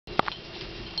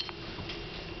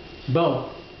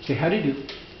Beau, say how do you do?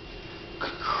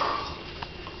 Good girl.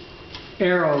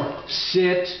 Arrow,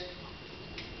 sit.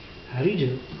 How do you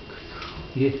do?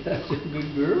 Yeah, that's a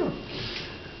good girl.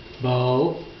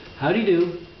 Beau, how do you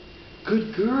do?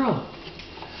 Good girl.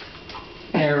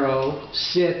 Arrow,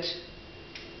 sit.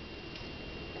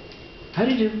 How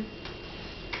do you do?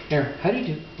 Arrow, how do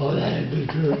you do? Oh, that's a good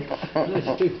girl. That's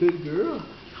a good girl.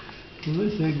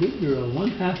 That's a good girl.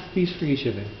 1/2 piece for each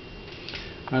of you.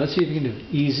 All right, let's see if you can do it.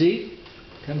 Easy.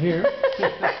 Come here.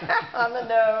 On the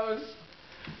nose.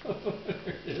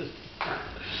 There it is.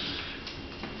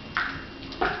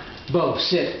 Beau,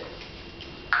 sit.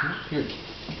 Here.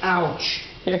 Ouch.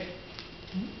 Here.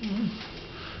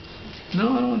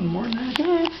 No, I don't want more than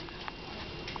that.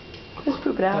 Just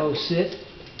poop it out. Beau, sit.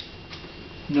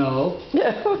 No.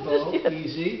 No. Beau,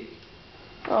 easy.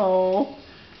 Oh.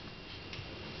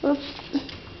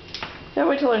 Now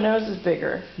wait till her nose is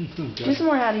bigger. Okay. Do some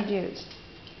more howdy do's.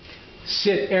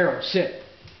 Sit, Arrow, sit.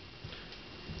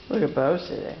 Look at Beau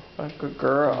sitting. What a good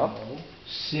girl. No.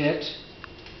 Sit.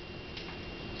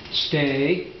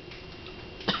 Stay.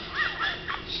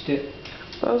 Sit.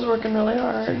 Beau's working really Say,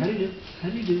 hard. how do you do? How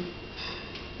do you do?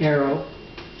 Arrow.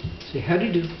 Say, how do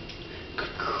you do?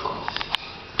 Good girl.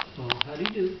 Oh, how do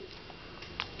you do?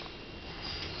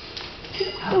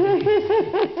 Howdy.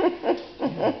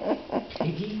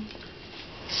 Piggy.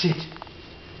 Sit.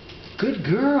 Good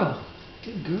girl.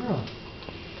 Good girl.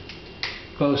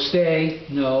 Beau, stay.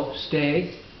 No,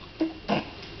 stay.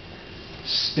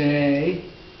 Stay.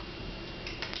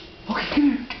 Okay, come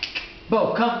here.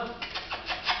 Beau, come.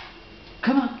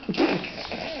 Come on.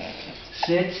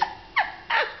 Sit.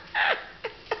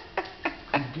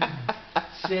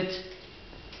 Sit.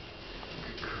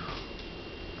 Good girl.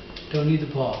 Don't need the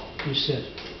paw. Just sit.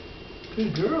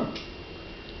 Good girl.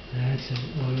 That's it.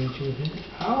 Why don't you think?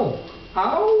 Ow.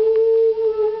 Ow.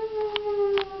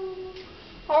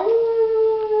 Ow.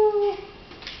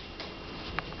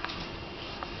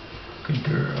 Good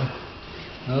girl.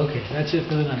 Okay, that's it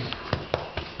for the night.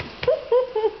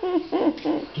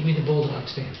 Give me the bulldog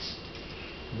stance.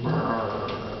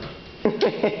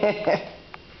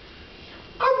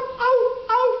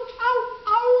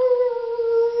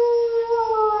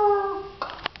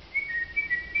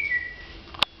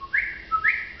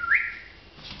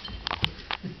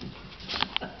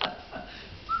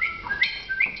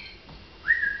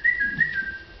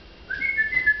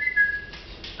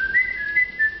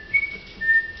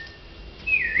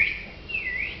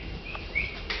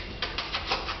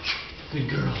 Good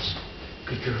girls.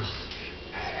 Good girls.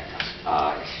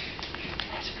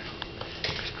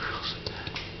 Good girls.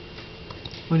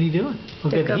 What are you doing? Oh,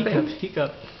 good.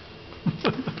 Hiccup.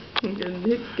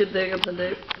 Good thing up the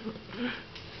tape.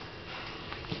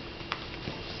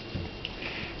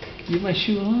 Leave my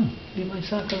shoe on. Leave my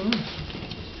sock on.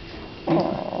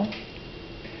 Aww.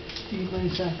 Leave my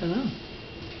sock on.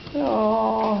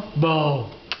 Aww. Beau.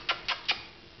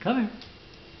 Come here.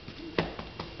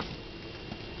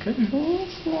 Come here. Oh,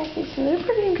 snacky. So they're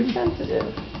pretty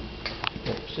insensitive.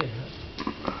 Oh, say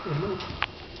hello.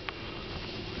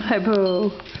 Hi,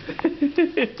 Beau.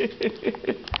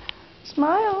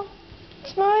 Smile.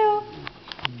 Smile.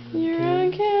 You're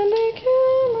on candy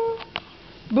camera.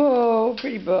 Beau.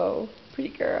 Pretty Beau. Pretty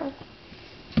girl.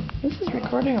 This is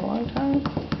recording a long time.